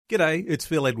G'day, it's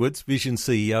Phil Edwards, Vision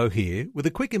CEO here, with a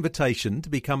quick invitation to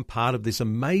become part of this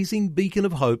amazing beacon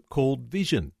of hope called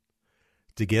Vision.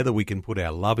 Together we can put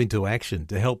our love into action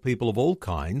to help people of all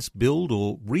kinds build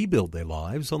or rebuild their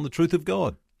lives on the truth of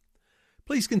God.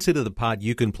 Please consider the part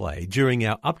you can play during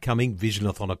our upcoming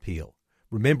Visionathon appeal,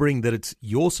 remembering that it's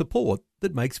your support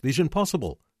that makes Vision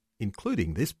possible,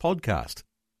 including this podcast.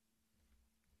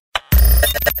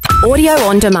 Audio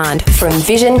on demand from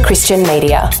Vision Christian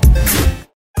Media.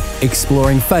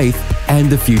 Exploring faith and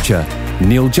the future.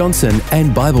 Neil Johnson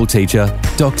and Bible teacher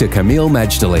Dr. Kameel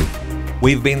Majdali.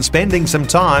 We've been spending some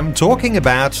time talking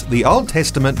about the Old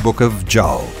Testament book of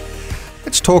Joel.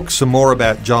 Let's talk some more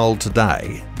about Joel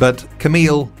today. But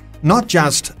Kameel, not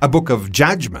just a book of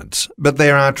judgment, but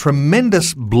there are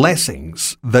tremendous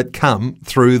blessings that come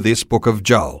through this book of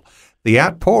Joel. The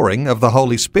outpouring of the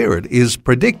Holy Spirit is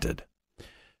predicted.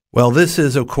 Well, this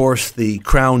is, of course, the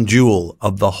crown jewel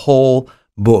of the whole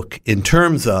book in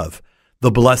terms of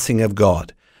the blessing of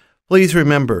God. Please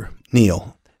remember,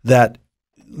 Neil, that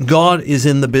God is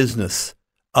in the business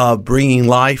of bringing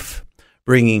life,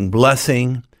 bringing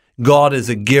blessing. God is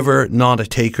a giver, not a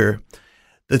taker.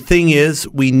 The thing is,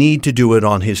 we need to do it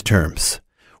on His terms.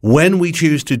 When we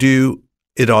choose to do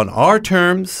it on our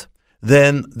terms,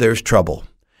 then there's trouble.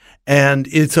 And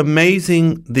it's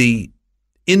amazing the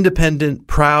independent,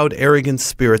 proud, arrogant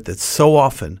spirit that so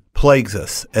often plagues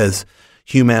us as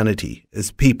humanity,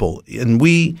 as people. And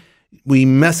we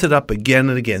mess it up again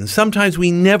and again. Sometimes we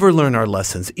never learn our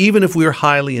lessons, even if we are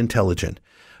highly intelligent.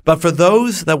 But for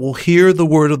those that will hear the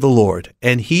word of the Lord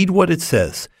and heed what it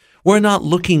says, we're not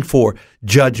looking for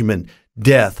judgment,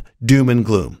 death, doom and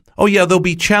gloom. Oh yeah, there'll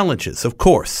be challenges, of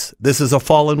course. This is a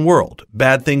fallen world.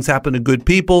 Bad things happen to good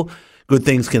people. Good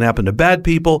things can happen to bad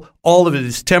people. All of it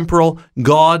is temporal.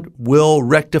 God will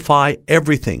rectify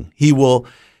everything. He will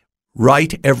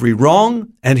right every wrong,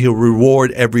 and He'll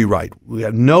reward every right. We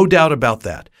have no doubt about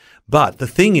that. But the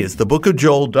thing is, the book of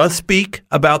Joel does speak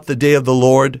about the day of the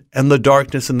Lord and the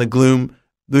darkness and the gloom,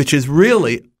 which is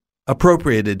really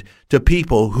appropriated to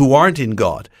people who aren't in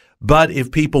God. But if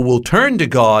people will turn to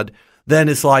God, then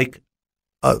it's like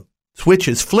a switch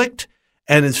is flicked,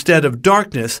 and instead of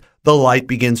darkness, the light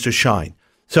begins to shine.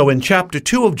 So in chapter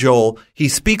 2 of Joel, he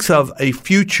speaks of a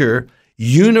future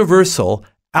universal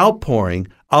outpouring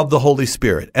of the Holy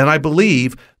Spirit. And I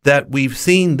believe that we've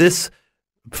seen this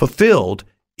fulfilled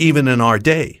even in our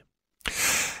day.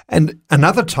 And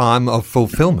another time of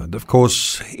fulfillment, of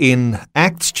course, in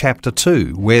Acts chapter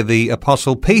 2, where the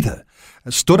Apostle Peter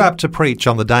stood up to preach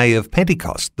on the day of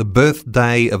Pentecost, the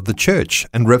birthday of the church,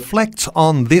 and reflects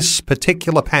on this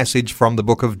particular passage from the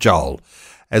book of Joel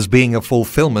as being a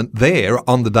fulfillment there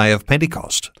on the day of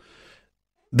Pentecost.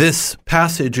 This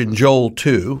passage in Joel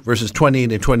 2, verses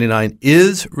 28 and 29,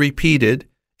 is repeated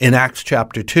in Acts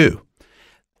chapter 2.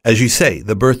 As you say,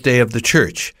 the birthday of the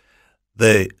church.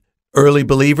 The early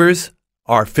believers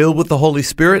are filled with the Holy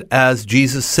Spirit as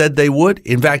Jesus said they would.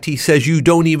 In fact, He says you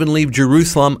don't even leave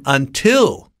Jerusalem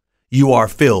until you are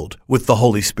filled with the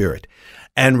Holy Spirit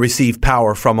and receive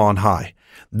power from on high.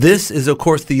 This is, of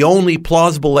course, the only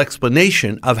plausible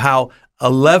explanation of how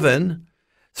 11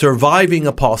 surviving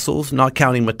apostles, not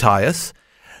counting Matthias,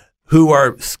 who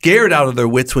are scared out of their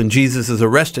wits when Jesus is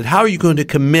arrested. How are you going to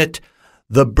commit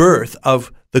the birth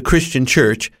of the Christian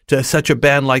church to such a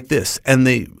band like this? And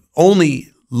the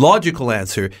only logical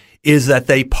answer is that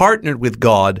they partnered with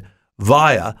God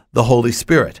via the Holy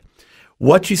Spirit.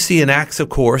 What you see in Acts, of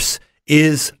course,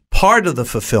 is part of the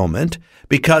fulfillment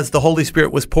because the Holy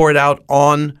Spirit was poured out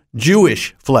on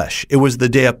Jewish flesh. It was the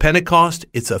day of Pentecost.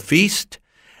 It's a feast.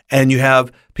 And you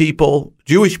have people,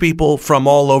 Jewish people from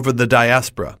all over the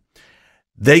diaspora.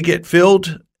 They get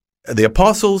filled, the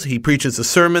apostles, he preaches a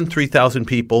sermon, 3,000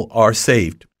 people are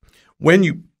saved. When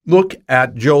you look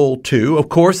at Joel 2, of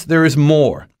course, there is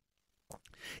more.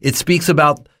 It speaks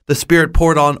about the Spirit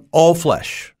poured on all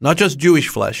flesh, not just Jewish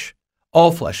flesh,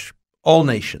 all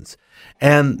nations.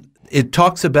 And it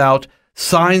talks about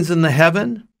signs in the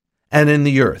heaven and in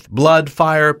the earth, blood,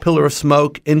 fire, pillar of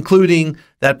smoke, including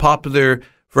that popular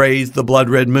phrase, the blood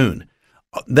red moon.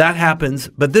 That happens,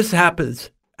 but this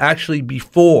happens actually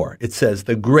before, it says,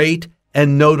 the great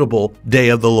and notable day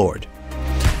of the Lord.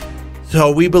 So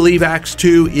we believe Acts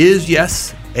 2 is,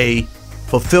 yes, a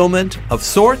fulfillment of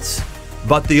sorts,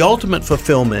 but the ultimate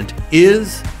fulfillment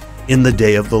is in the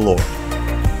day of the Lord.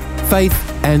 Faith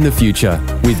and the Future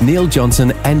with Neil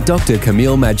Johnson and Dr.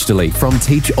 Kameel Majdali from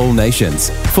Teach All Nations.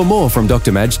 For more from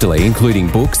Dr. Majdali, including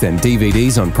books and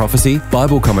DVDs on prophecy,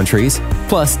 Bible commentaries,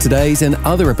 plus today's and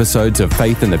other episodes of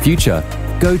Faith and the Future,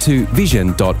 go to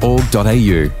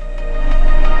vision.org.au.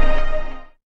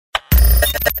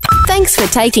 Thanks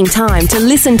for taking time to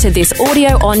listen to this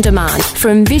audio on demand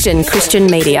from Vision Christian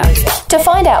Media. To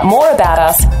find out more about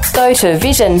us, go to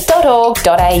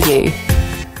vision.org.au.